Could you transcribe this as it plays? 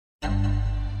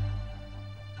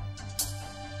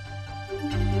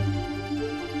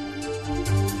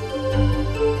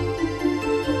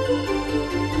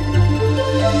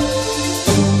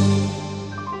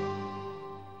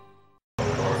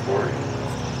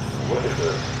look at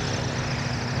this.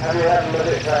 Have you had a look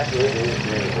at it? Actually, it is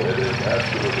beautiful. It is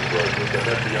absolutely gorgeous. I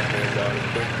met the young man down in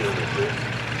Springfield with this.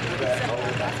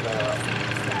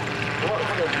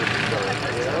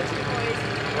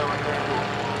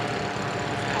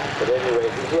 But anyway,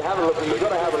 if you have a look, you've got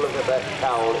to have a look at that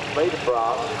cowl. It's made of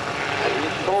brass, and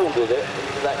he's molded it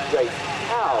into that shape.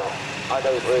 How? I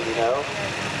don't really know.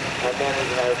 And then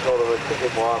there's sort of a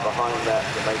chicken wire behind that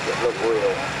to make it look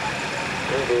real.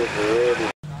 It is really.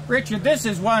 Richard, this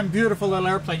is one beautiful little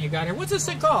airplane you got here. What's this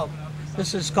thing called?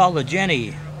 This is called a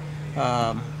Jenny.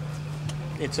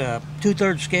 It's a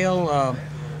 2/3 scale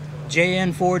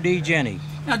JN4D Jenny.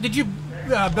 Now, did you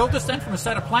build this then from a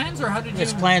set of plans, or how did you?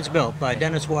 It's plans built by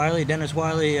Dennis Wiley. Dennis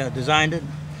Wiley designed it,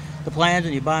 the plans,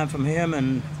 and you buy them from him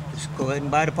and just go ahead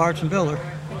and buy the parts and build her.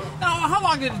 Now, how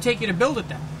long did it take you to build it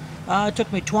then? It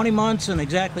took me 20 months and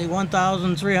exactly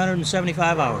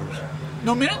 1,375 hours.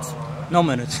 No minutes? No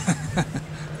minutes.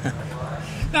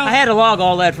 Now, I had to log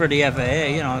all that for the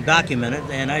FAA, you know, document it,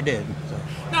 and I did. So.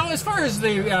 Now, as far as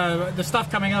the stuff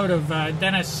coming out of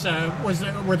Dennis,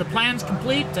 were the plans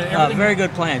complete? Very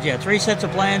good plans, yeah. 3 sets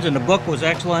of plans, and the book was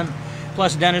excellent.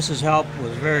 Plus, Dennis's help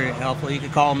was very helpful. You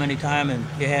could call him anytime, and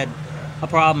you had a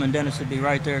problem, and Dennis would be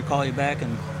right there, call you back,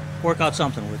 and work out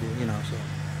something with you, you know. So.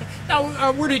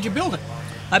 Now, where did you build it?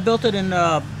 I built it in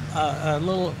a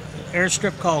little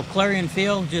airstrip called Clarion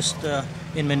Field, just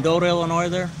in Mendota, Illinois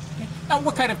there. Now,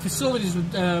 what kind of facilities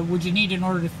would you need in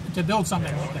order to build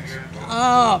something like this?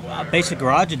 A basic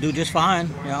garage would do just fine.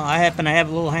 You know, I happen to have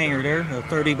a little hangar there, a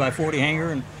 30 by 40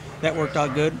 hangar, and that worked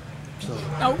out good. So.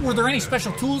 Now, were there any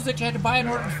special tools that you had to buy in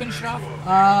order to finish it off?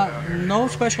 No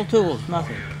special tools,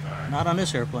 nothing. Not on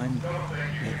this airplane.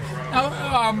 Now,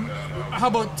 how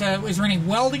about, is there any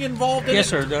welding involved in it? Yes,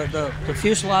 sir. The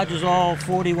fuselage is all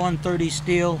 4130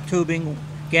 steel tubing,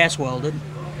 gas welded,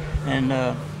 and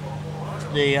the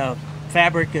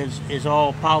fabric is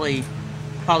all polyfiber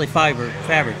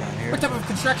fabric on here. What type of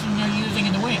construction are you using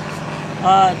in the wings?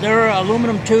 There are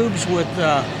aluminum tubes with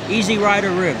Easy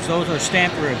Rider ribs. Those are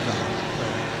stamped ribs on it.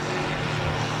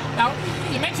 Now,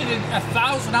 you mentioned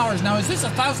 1,000 hours. Now, is this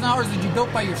 1,000 hours that you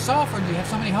built by yourself, or do you have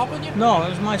somebody helping you? No, it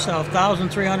was myself.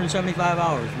 1,375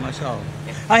 hours myself.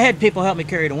 I had people help me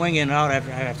carry the wing in and out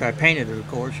after I painted it, of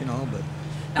course, you know. But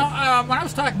now, when I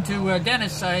was talking to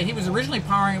Dennis, he was originally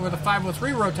powering it with a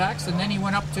 503 Rotax, and then he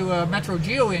went up to a Metro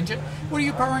Geo engine. What are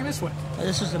you powering this with?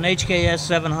 This is an HKS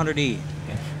 700E.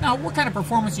 Okay. Now, what kind of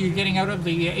performance are you getting out of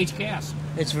the HKS?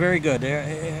 It's very good.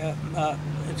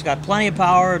 It's got plenty of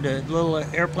power. The little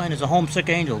airplane is a homesick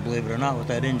angel, believe it or not, with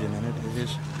that engine in it. It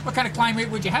is. What kind of climb rate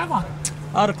would you have on it?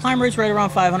 The climb rate's right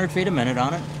around 500 feet a minute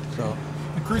on it. So.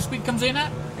 The cruise speed comes in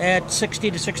at? At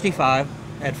 60 to 65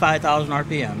 at 5,000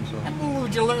 RPM. So. And what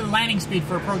would your landing speed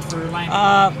for approach for landing?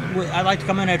 I like to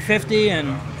come in at 50,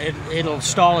 and it'll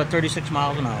stall at 36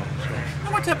 miles an hour. So.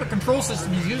 Now, what type of control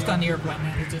system is used on the airplane?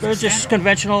 There's just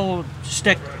conventional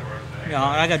stick. You know,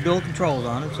 I got dual controls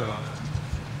on it. So.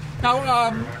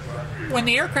 Now, when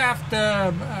the aircraft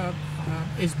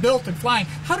is built and flying,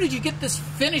 how did you get this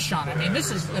finish on it? I mean, this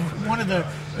is one of the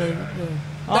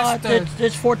best...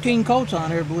 It's 14 coats on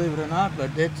here, believe it or not,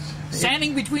 but it's...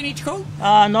 Sanding between each coat? No,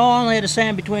 I only had to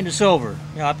sand between the silver.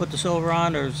 You know, I put the silver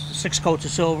on. There's 6 coats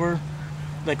of silver.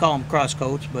 They call them cross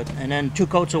coats, and then 2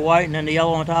 coats of white, and then the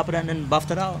yellow on top of that, and then buffed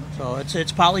it out. So it's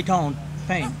polytone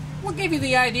paint. What gave you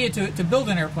the idea to build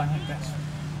an airplane like this?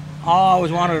 I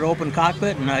always wanted an open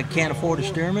cockpit, and I can't afford a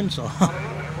steerman, so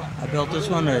I built this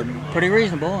one. Pretty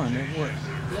reasonable, and it worked.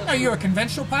 Are you a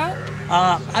conventional pilot?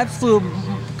 I flew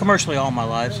commercially all my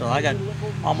life, so I got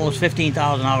almost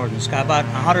 15,000 hours in the sky, about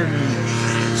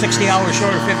 160 hours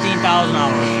short of 15,000 hours.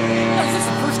 Now, is this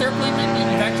the first airplane that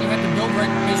you've actually had to build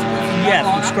right basically from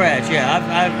Yeah, from scratch, yeah.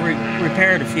 I've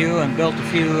repaired a few and built a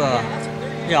few,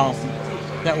 you know,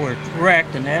 that were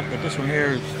wrecked and that, but this one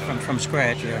here is from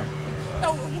scratch, yeah.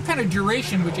 Now, what kind of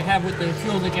duration would you have with the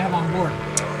fuel that you have on board?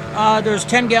 There's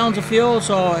 10 gallons of fuel,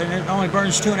 and it only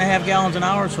burns 2.5 gallons an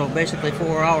hour, so basically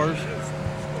 4 hours.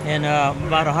 And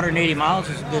about 180 miles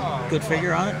is a good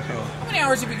figure on it. So. How many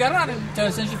hours have you got on it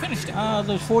since you finished it?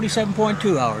 There's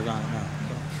 47.2 hours on it now. So.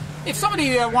 If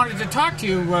somebody wanted to talk to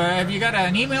you, have you got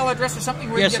an email address or something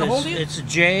where you get a hold of you? Yes, it's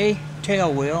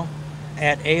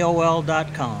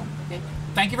jtailwheel@aol.com. Okay.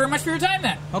 Thank you very much for your time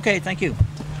then. Okay, thank you.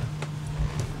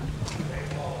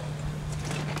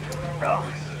 Oh.